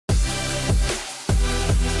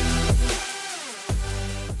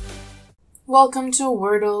Welcome to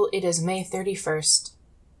Wordle. It is May 31st.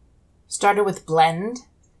 Started with blend.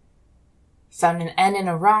 Found an N in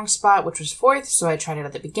a wrong spot, which was fourth, so I tried it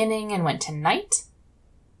at the beginning and went to night.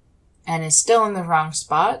 N is still in the wrong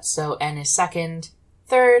spot, so N is second,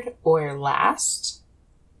 third, or last.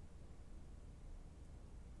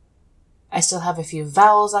 I still have a few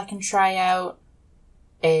vowels I can try out.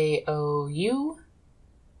 A, O, U.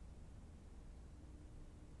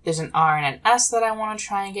 There's an R and an S that I want to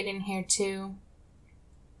try and get in here too.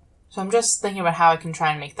 So I'm just thinking about how I can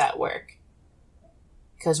try and make that work.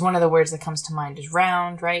 Because one of the words that comes to mind is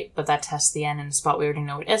round, right? But that tests the N in a spot we already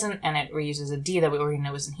know it isn't, and it reuses a D that we already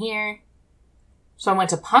know isn't here. So I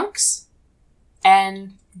went to punks.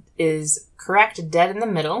 N is correct, dead in the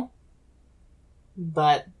middle.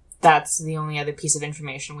 But that's the only other piece of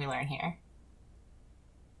information we learn here.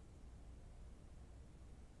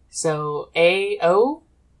 So A, O,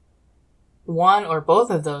 one or both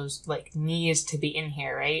of those, needs to be in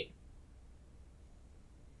here, right?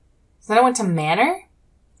 So then I went to manner,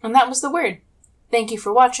 and that was the word. Thank you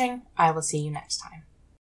for watching. I will see you next time.